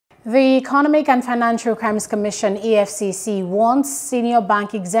The Economic and Financial Crimes Commission, EFCC, wants senior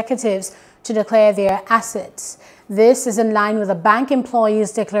bank executives to declare their assets. This is in line with the Bank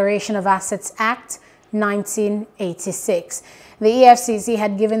Employees Declaration of Assets Act 1986. The EFCC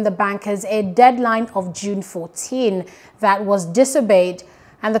had given the bankers a deadline of June 14 that was disobeyed,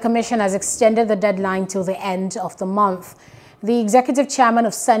 and the Commission has extended the deadline till the end of the month. The Executive Chairman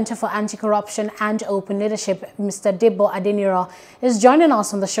of Center for Anti-Corruption and Open Leadership, Mr. Debo Adeniran, is joining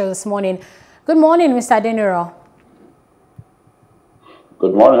us on the show this morning. Good morning, Mr. Adeniran.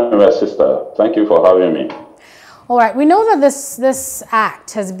 Good morning, my sister. Thank you for having me. All right. We know that this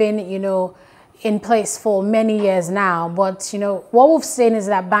act has been, in place for many years now, but, what we've seen is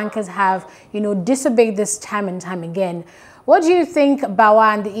that bankers have, disobeyed this time and time again. What do you think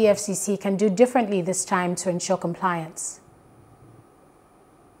BAWA and the EFCC can do differently this time to ensure compliance?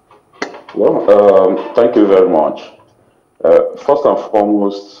 Well, thank you very much. First and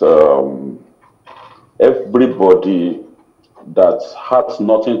foremost, everybody that has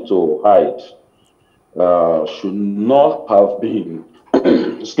nothing to hide should not have been,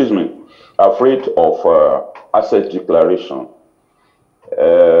 excuse me, afraid of asset declaration.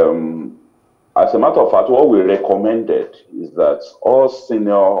 As a matter of fact, what we recommended is that all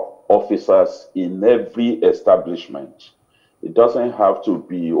senior officers in every establishment, it doesn't have to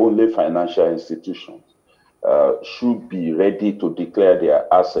be only financial institutions, should be ready to declare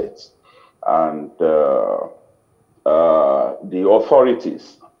their assets. And the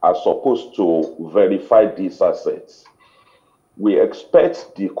authorities are supposed to verify these assets. We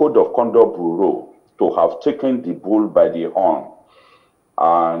expect the Code of Conduct Bureau to have taken the bull by the horn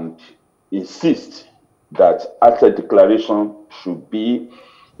and insist that asset declaration should be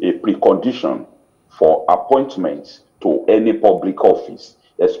a precondition for appointments to any public office,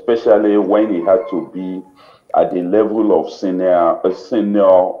 especially when it has to be at the level of senior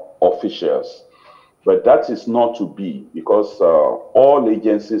officials. But that is not to be, because all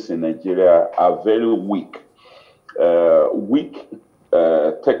agencies in Nigeria are very weak.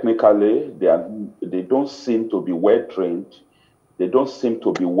 Technically, they don't seem to be well trained. They don't seem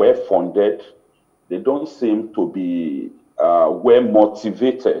to be well funded. They don't seem to be well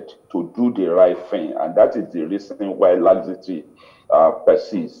motivated to do the right thing, and that is the reason why laxity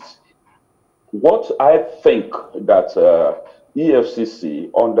persists. What I think that EFCC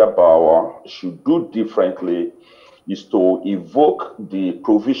under BAWA should do differently is to evoke the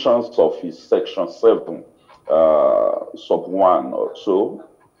provisions of his Section 7, sub 1 or so,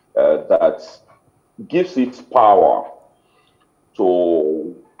 that gives it power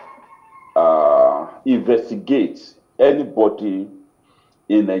to investigate anybody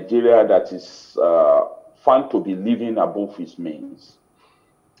in Nigeria that is found to be living above his means.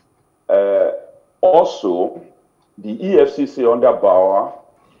 Also, the EFCC under BAWA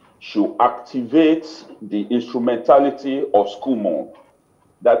should activate the instrumentality of SCUMO,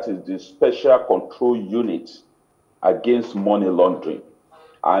 that is the Special Control Unit against money laundering,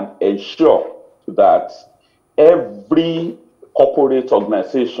 and ensure that every corporate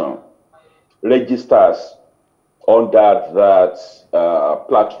organization registers under that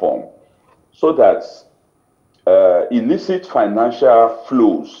platform, so that illicit financial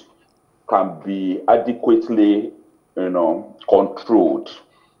flows can be adequately, controlled.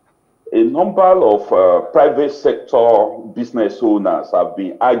 A number of private sector business owners have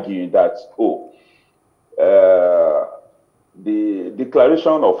been arguing that, the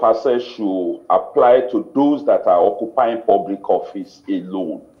declaration of assets should apply to those that are occupying public office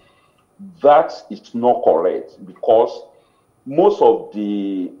alone. That is not correct, because most of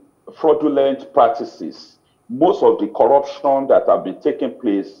the fraudulent practices, most of the corruption that have been taking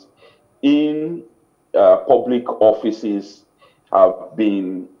place in public offices have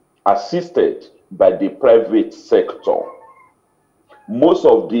been assisted by the private sector. Most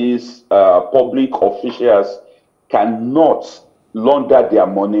of these public officials cannot launder their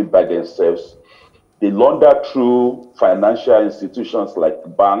money by themselves. They launder through financial institutions like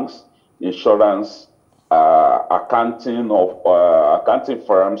banks, insurance, accounting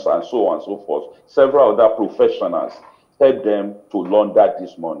firms, and so on and so forth. Several other professionals help them to launder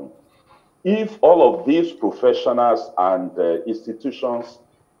this money. If all of these professionals and institutions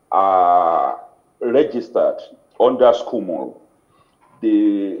are registered under SCUMO,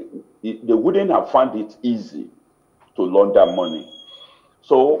 they wouldn't have found it easy to launder money.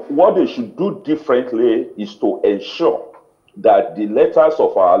 So what they should do differently is to ensure that the letters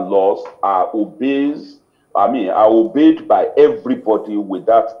of our laws are obeyed by everybody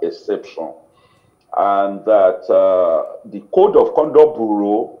without exception, and that the Code of Conduct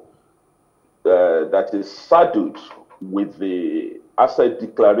Bureau that is saddled with the asset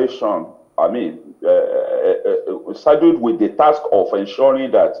declaration, saddled with the task of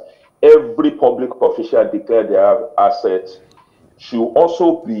ensuring that every public official declare their assets, should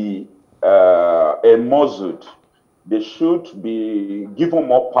also be emmused. They should be given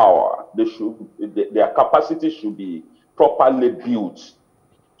more power. Their capacity should be properly built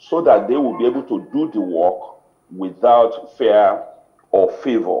so that they will be able to do the work without fear or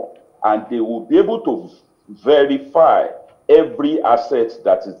favor. And they will be able to verify every asset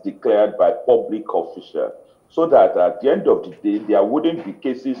that is declared by public officials, so that at the end of the day, there wouldn't be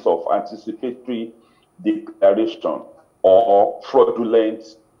cases of anticipatory declaration or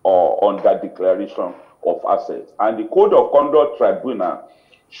fraudulent or under declaration of assets. And the Code of Conduct Tribunal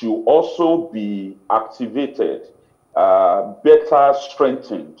should also be activated, better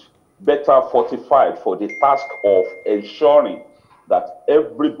strengthened, better fortified for the task of ensuring that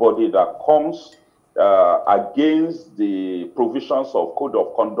everybody that comes against the provisions of Code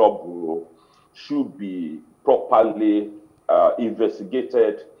of Conduct Bureau should be properly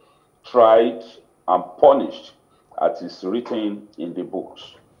investigated, tried, and punished as is written in the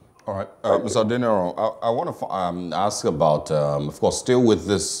books. All right, Mr. Adeniran, I want to ask about, of course, still with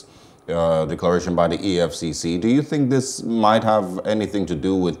this declaration by the EFCC, do you think this might have anything to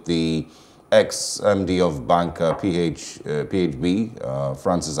do with the ex-MD of bank PHB,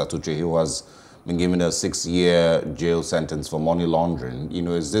 Francis Atuche, who has been given a 6-year jail sentence for money laundering? You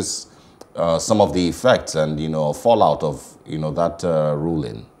know, is this some of the effects and, you know, fallout of, you know, that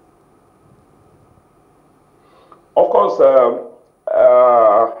ruling? Of course,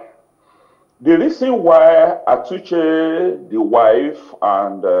 the reason why Atuche, the wife,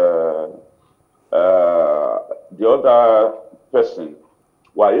 and the other person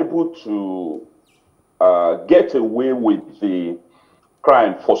were able to get away with the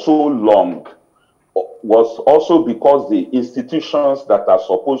crime for so long was also because the institutions that are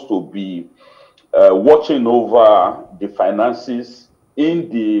supposed to be watching over the finances in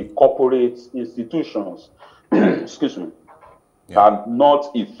the corporate institutions, excuse me, are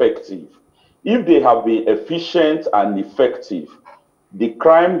not effective. If they have been efficient and effective, the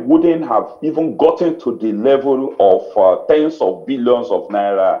crime wouldn't have even gotten to the level of tens of billions of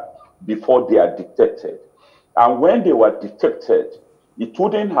naira before they are detected. And when they were detected, it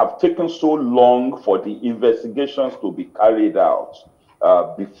wouldn't have taken so long for the investigations to be carried out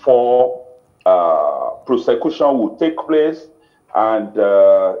before prosecution would take place, and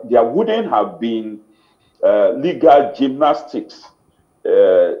there wouldn't have been legal gymnastics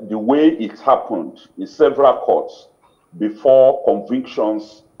the way it happened in several courts before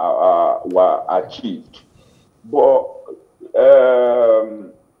convictions were achieved. But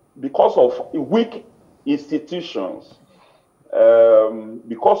because of weak institutions,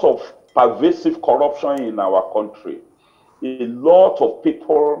 because of pervasive corruption in our country, a lot of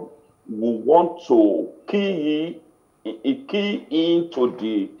people will want to key into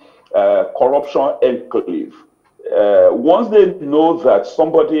the corruption enclave. Once they know that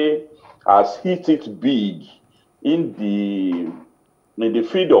somebody has hit it big in the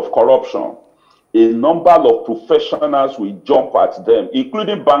field of corruption, a number of professionals will jump at them,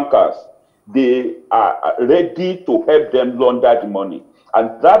 including bankers. They are ready to help them launder the money.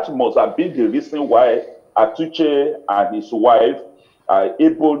 And that must have been the reason why Atuche and his wife are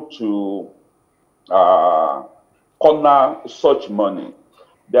able to corner such money.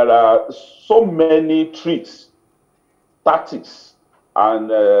 There are so many tricks, tactics,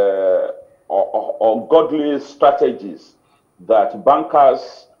 and ungodly strategies that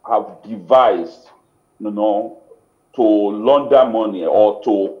bankers have devised, you know, to launder money or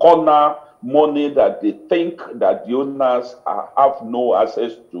to corner money that they think that the owners have no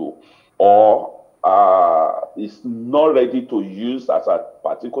access to, or is not ready to use at a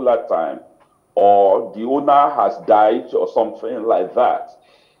particular time, or the owner has died or something like that.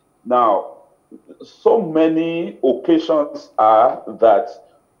 Now, so many occasions are that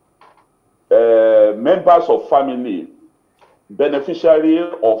members of family, beneficiary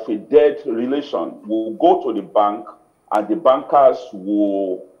of a dead relation, will go to the bank, and the bankers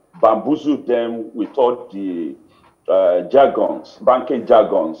will bamboozle them with all the jargons, banking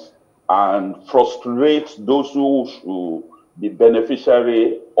jargons, and frustrate those who should be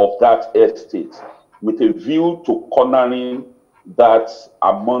beneficiary of that estate with a view to cornering that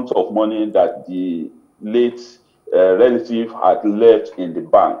amount of money that the late relative had left in the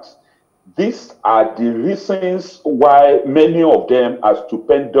banks. These are the reasons why many of them are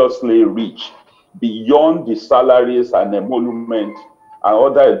stupendously rich, beyond the salaries and emolument and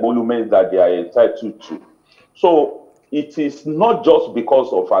other emoluments that they are entitled to. So it is not just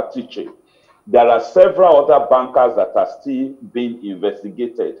because of Atuche. There are several other bankers that are still being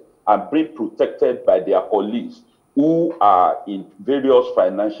investigated and being protected by their colleagues who are in various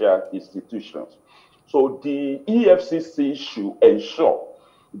financial institutions. So the EFCC should ensure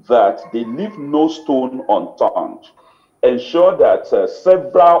that they leave no stone unturned, ensure that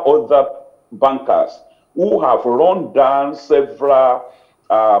several other bankers who have run down several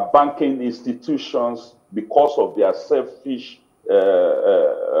banking institutions because of their selfish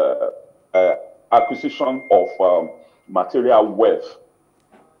acquisition of material wealth,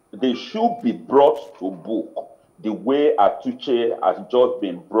 they should be brought to book the way Atuche has just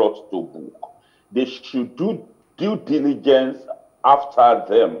been brought to book. They should do due diligence after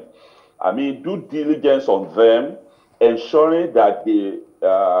them. I mean, due diligence on them, ensuring that they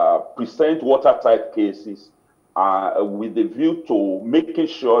present watertight cases with a view to making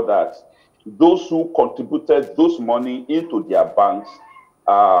sure that those who contributed those money into their banks,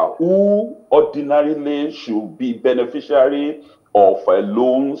 who ordinarily should be beneficiary of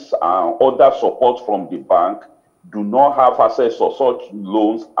loans and other support from the bank, do not have access to such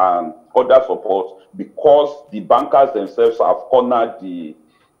loans and other support because the bankers themselves have cornered the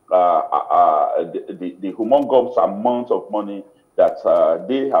humongous amount of money that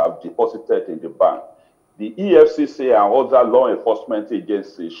they have deposited in the bank. The EFCC and other law enforcement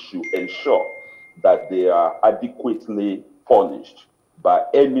agencies should ensure that they are adequately punished by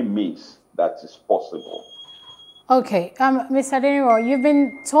any means that is possible. Okay, Mr. Adeniran, you've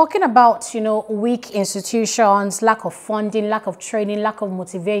been talking about, weak institutions, lack of funding, lack of training, lack of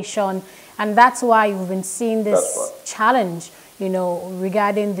motivation, and that's why you've been seeing this challenge,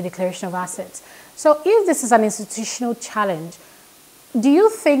 regarding the declaration of assets. So if this is an institutional challenge, do you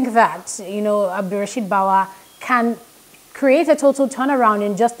think that, Abdulrasheed Bawah can create a total turnaround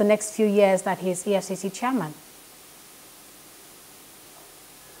in just the next few years that he's EFCC chairman?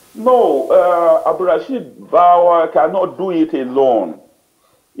 No, Abdulrasheed Bawah cannot do it alone.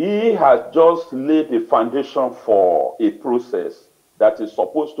 He has just laid a foundation for a process that is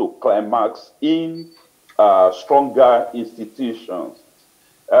supposed to climax in stronger institutions.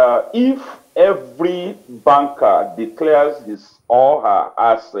 If every banker declares his or her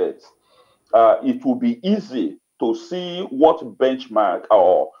assets, it will be easy to see what benchmark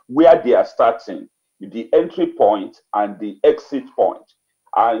or where they are starting, the entry point and the exit point.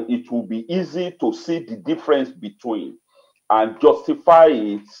 And it will be easy to see the difference between and justify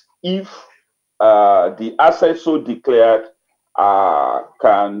it if the assets so declared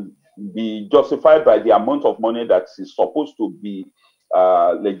can be justified by the amount of money that is supposed to be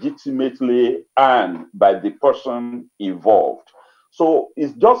legitimately earned by the person involved. So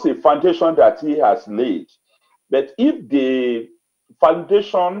it's just a foundation that he has laid. But if the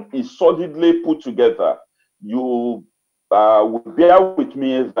foundation is solidly put together, you will bear with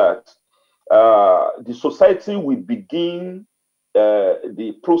me that the society will begin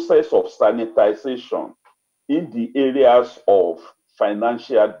the process of sanitization in the areas of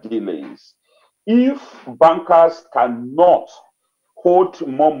financial dealings. If bankers cannot hold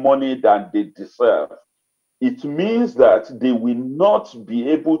more money than they deserve, it means that they will not be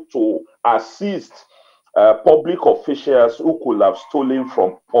able to assist public officials who could have stolen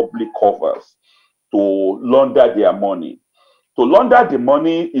from public coffers to launder their money. To launder the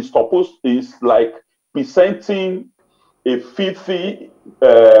money is like presenting a filthy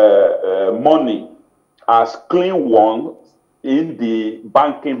money as clean one in the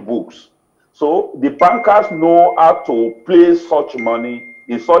banking books. So the bankers know how to place such money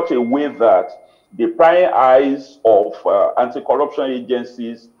in such a way that the prying eyes of anti-corruption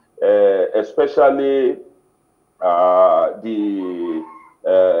agencies, especially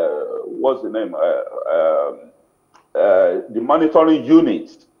what's the name? The monitoring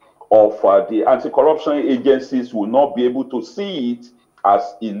units of the anti-corruption agencies will not be able to see it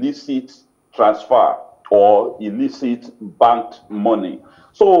as illicit transfer or illicit banked money.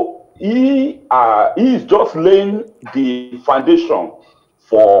 So he is just laying the foundation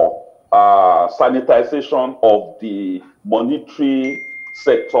for sanitization of the monetary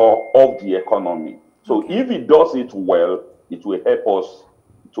sector of the economy. So if he does it well, it will help us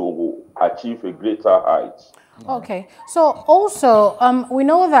to achieve a greater height. Okay. So also, we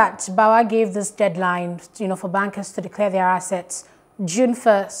know that Bawah gave this deadline, for bankers to declare their assets June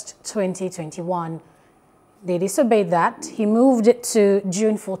 1st, 2021. They disobeyed that. He moved it to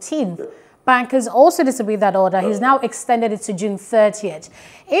June 14th. Bankers also disobeyed that order. He's now extended it to June 30th.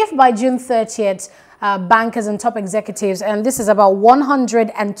 If by June 30th, bankers and top executives, and this is about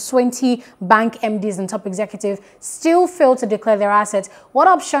 120 bank MDs and top executives, still fail to declare their assets, what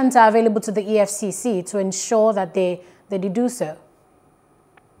options are available to the EFCC to ensure that they do so?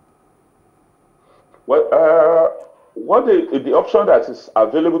 Well, what the option that is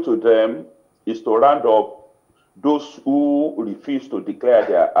available to them is to round up those who refuse to declare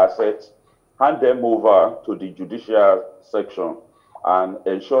their assets, hand them over to the judicial section, and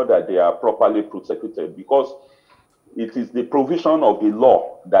ensure that they are properly prosecuted, because it is the provision of the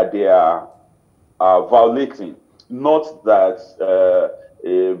law that they are violating, not that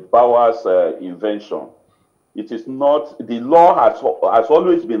a Bauer's invention. It is not, the law has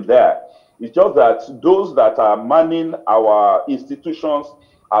always been there. It's just that those that are manning our institutions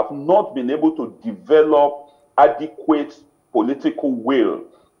have not been able to develop adequate political will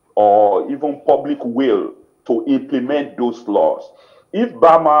or even public will to implement those laws. If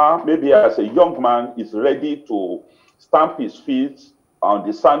Bama, maybe as a young man, is ready to stamp his feet on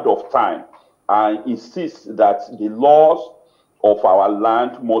the sand of time and insists that the laws of our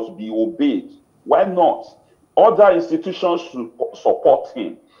land must be obeyed, why not? Other institutions should support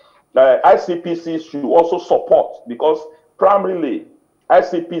him. ICPC should also support, because primarily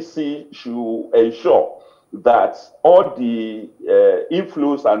ICPC should ensure that all the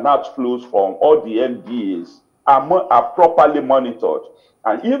inflows and outflows from all the MDAs are properly monitored.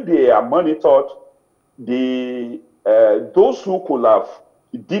 And if they are monitored, those who could have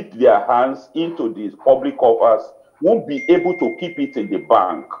dipped their hands into these public offers won't be able to keep it in the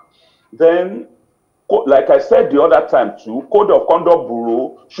bank. Then, like I said the other time too, Code of Conduct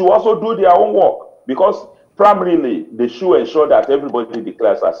Bureau should also do their own work, because primarily they should ensure that everybody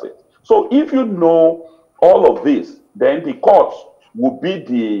declares assets. So if you know all of this, then the court will be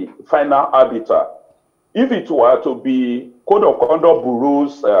the final arbiter. If it were to be Code of Conduct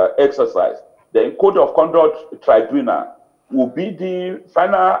Bureau's exercise, then Code of Conduct Tribunal will be the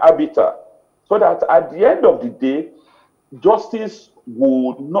final arbiter, so that at the end of the day, justice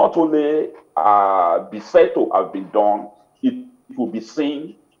would not only be said to have been done, it will be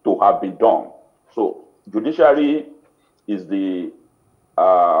seen to have been done. So judiciary is the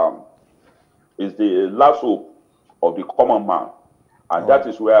last hope of the common man, and that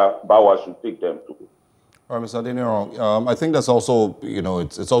is where Bauer should take them to. All right, Mr. Adeniran, I think that's also,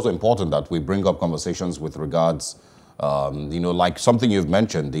 it's also important that we bring up conversations with regards, like something you've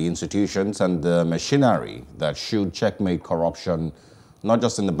mentioned, the institutions and the machinery that should checkmate corruption, not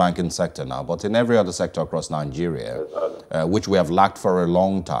just in the banking sector now, but in every other sector across Nigeria, which we have lacked for a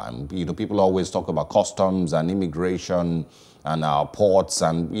long time. People always talk about customs and immigration and our ports,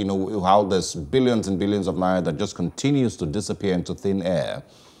 and how there's billions and billions of naira that just continues to disappear into thin air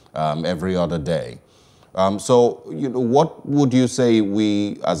every other day. So, what would you say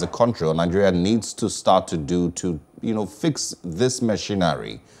we as a country or Nigeria needs to start to do to, fix this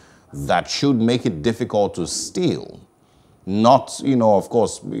machinery that should make it difficult to steal? Not, of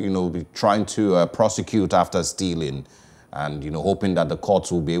course, be trying to prosecute after stealing and, hoping that the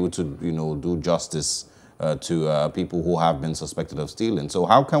courts will be able to, do justice to people who have been suspected of stealing. So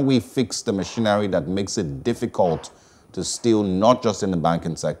how can we fix the machinery that makes it difficult to steal, not just in the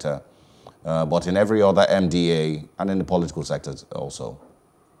banking sector, but in every other MDA and in the political sectors also?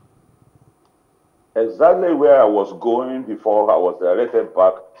 Exactly where I was going before I was directed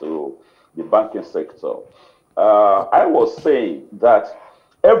back to the banking sector. I was saying that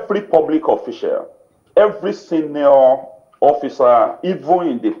every public official, every senior officer, even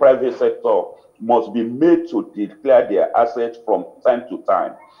in the private sector, must be made to declare their assets from time to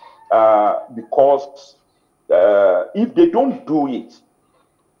time. Because if they don't do it,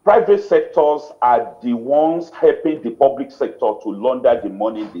 private sectors are the ones helping the public sector to launder the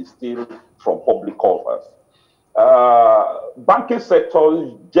money they steal from public coffers. Banking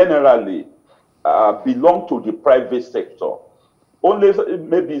sector generally belong to the private sector. Only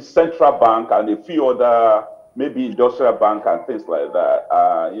maybe central bank and a few other, maybe industrial bank and things like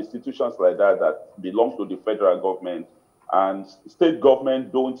that, institutions like that that belong to the federal government, and state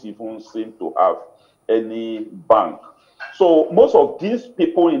government don't even seem to have any bank. So most of these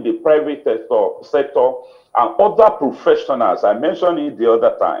people in the private sector and other professionals, I mentioned it the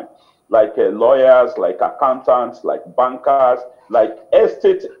other time, like lawyers, like accountants, like bankers, like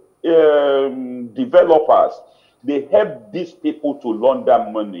estate developers, they help these people to launder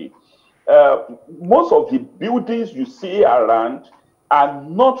money. Most of the buildings you see around are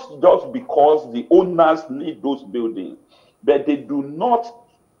not just because the owners need those buildings, but they do not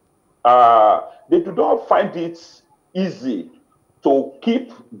find it easy to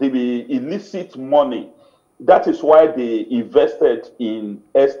keep the illicit money. That is why they invested in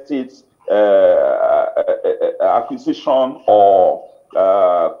estate acquisition or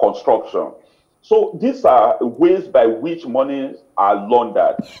construction. So these are ways by which money are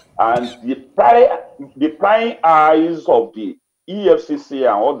laundered. And the prying eyes of the EFCC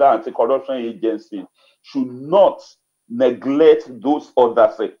and other anti-corruption agencies should not neglect those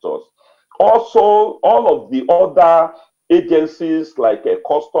other sectors. Also, all of the other agencies like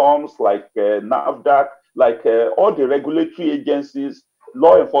customs, like NAFDAC, like all the regulatory agencies,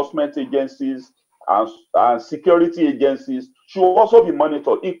 law enforcement agencies, and security agencies should also be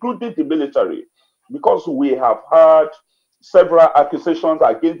monitored, including the military, because we have had several accusations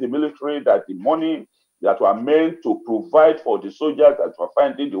against the military that the money that were meant to provide for the soldiers that were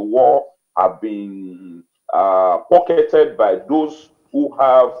fighting the war have been pocketed by those who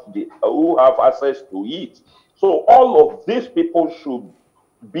have access to it. So all of these people should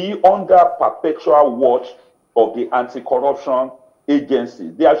be under perpetual watch of the anti-corruption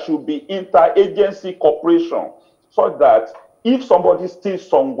agencies. There should be interagency cooperation so that if somebody steals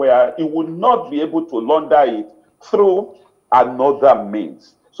somewhere, he will not be able to launder it through another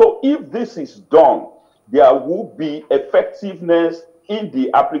means. So if this is done, there will be effectiveness in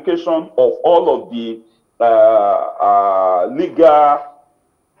the application of all of the legal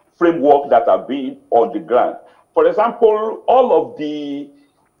framework that are being on the ground. For example, all of the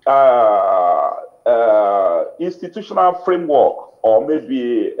institutional framework, or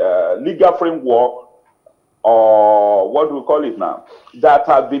maybe legal framework, or what do we call it now, that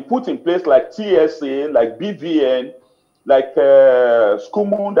have been put in place, like TSA, like BVN, like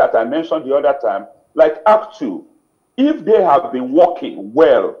SCUMUN that I mentioned the other time, like Act 2, if they have been working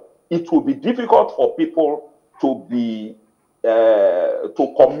well, it will be difficult for people to be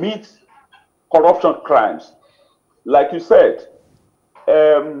to commit corruption crimes. Like you said,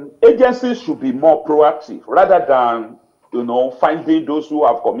 agencies should be more proactive rather than, you know, finding those who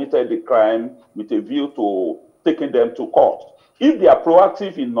have committed the crime with a view to taking them to court. If they are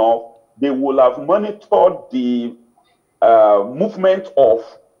proactive enough, they will have monitored the movement of,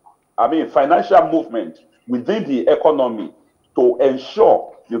 financial movement within the economy to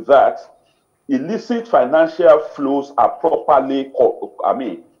ensure that illicit financial flows are properly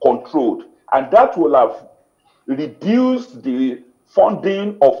controlled. And that will have reduced the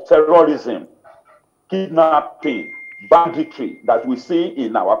funding of terrorism, kidnapping, banditry that we see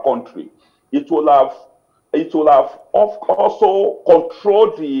in our country. It will have also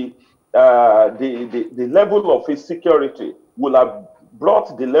controlled the level of insecurity, will have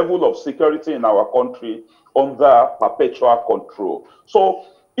brought the level of security in our country under perpetual control. So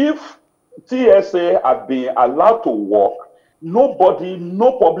if TSA had been allowed to work, no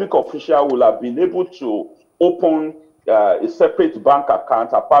public official will have been able to open a separate bank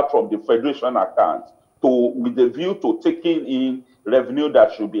account apart from the federation account with the view to taking in revenue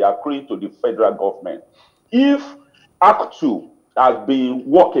that should be accruing to the federal government. If Act 2 has been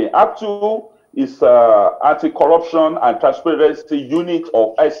working, Act 2 is anti-corruption and transparency unit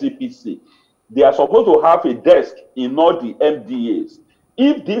of ICPC. They are supposed to have a desk in all the MDAs.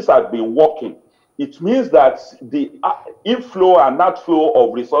 If this has been working, it means that the inflow and outflow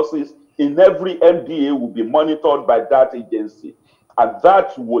of resources in every MDA will be monitored by that agency. And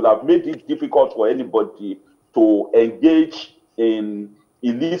that would have made it difficult for anybody to engage in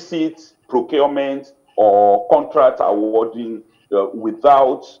illicit procurement or contract awarding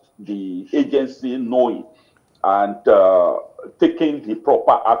without the agency knowing and taking the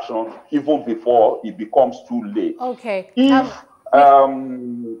proper action even before it becomes too late. Okay. If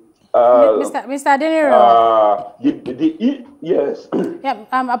Mr. Adeniran. Yes. Yeah.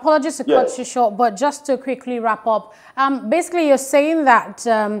 Apologies to cut you short, but just to quickly wrap up. Basically, you're saying that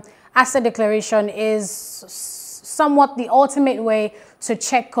asset declaration is somewhat the ultimate way to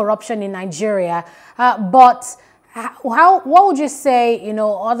check corruption in Nigeria. But what would you say, you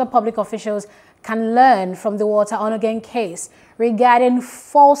know, other public officials can learn from the Walter Onnoghen case regarding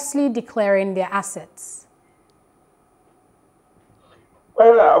falsely declaring their assets?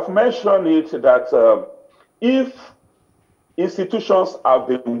 Well, I've mentioned it that if institutions have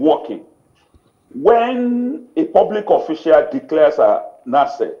been working, when a public official declares an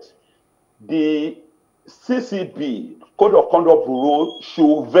asset, the CCB, Code of Conduct Bureau,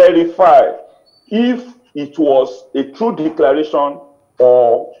 should verify if it was a true declaration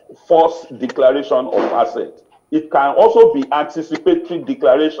or false declaration of asset. It can also be anticipatory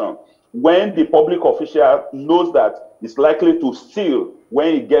declaration when the public official knows that it's likely to steal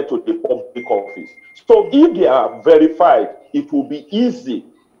when he gets to the public office. So if they are verified, it will be easy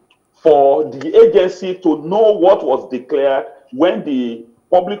for the agency to know what was declared when the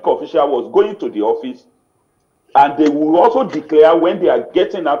public official was going to the office, and they will also declare when they are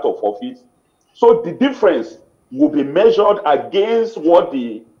getting out of office. So the difference will be measured against what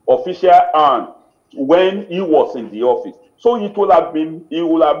the official earned when he was in the office. So it will have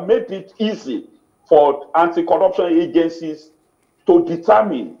made it easy for anti-corruption agencies to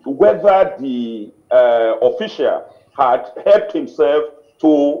determine whether the official had helped himself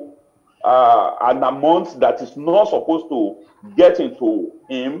to an amount that is not supposed to get into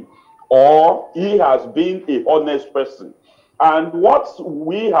him, or he has been a honest person. And what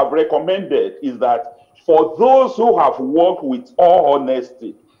we have recommended is that for those who have worked with all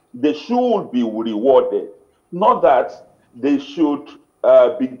honesty, they should be rewarded. Not that they should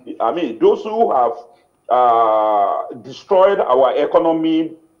those who have destroyed our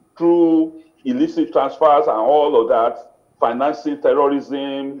economy through illicit transfers and all of that, financing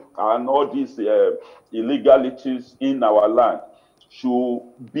terrorism and all these illegalities in our land, should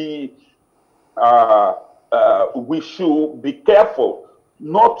be we should be careful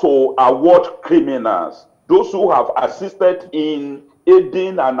not to award criminals. Those who have assisted in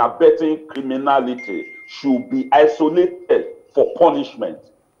aiding and abetting criminality should be isolated for punishment.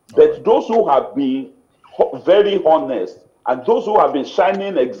 But those who have been very honest and those who have been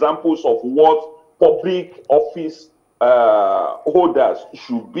shining examples of what public office holders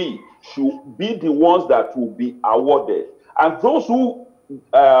should be the ones that will be awarded. And those who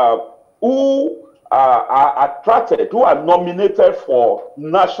are attracted, who are nominated for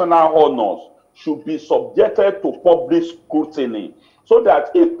national honors, should be subjected to public scrutiny, so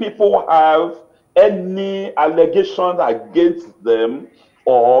that if people have any allegations against them,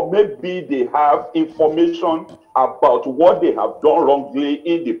 or maybe they have information about what they have done wrongly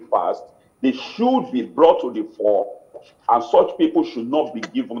in the past, they should be brought to the fore, and such people should not be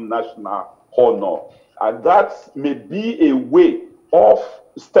given national honor. And that may be a way of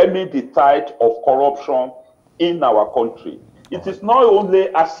stemming the tide of corruption in our country. It is not only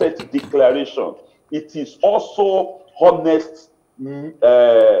asset declaration, it is also honest,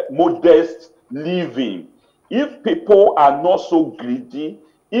 modest living. If people are not so greedy,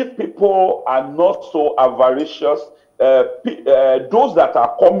 if people are not so avaricious, those that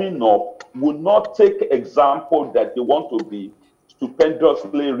are coming up will not take example that they want to be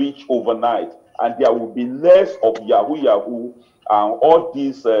stupendously rich overnight, and there will be less of Yahoo and all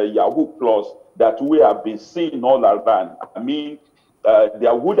these Yahoo Plus that we have been seeing all around. I mean,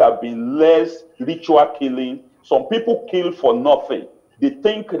 there would have been less ritual killing. Some people kill for nothing. They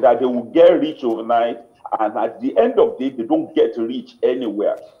think that they will get rich overnight, and at the end of the day, they don't get rich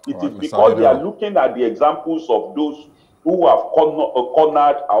anywhere. It is because they are looking at the examples of those who have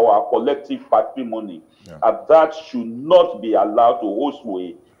cornered our collective patrimony. And that should not be allowed to hold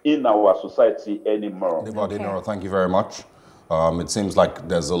sway in our society anymore. Debo Adeniran, thank you very much. It seems like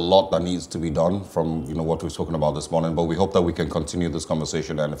there's a lot that needs to be done from what we've spoken about this morning, but we hope that we can continue this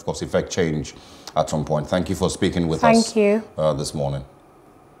conversation and, of course, effect change at some point. Thank you for speaking with us this morning.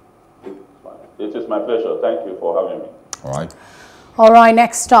 It is my pleasure. Thank you for having me. All right. All right,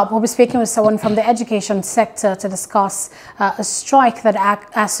 next up, we'll be speaking with someone from the education sector to discuss a strike that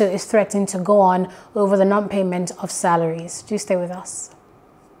ASU is threatening to go on over the non-payment of salaries. Do stay with us.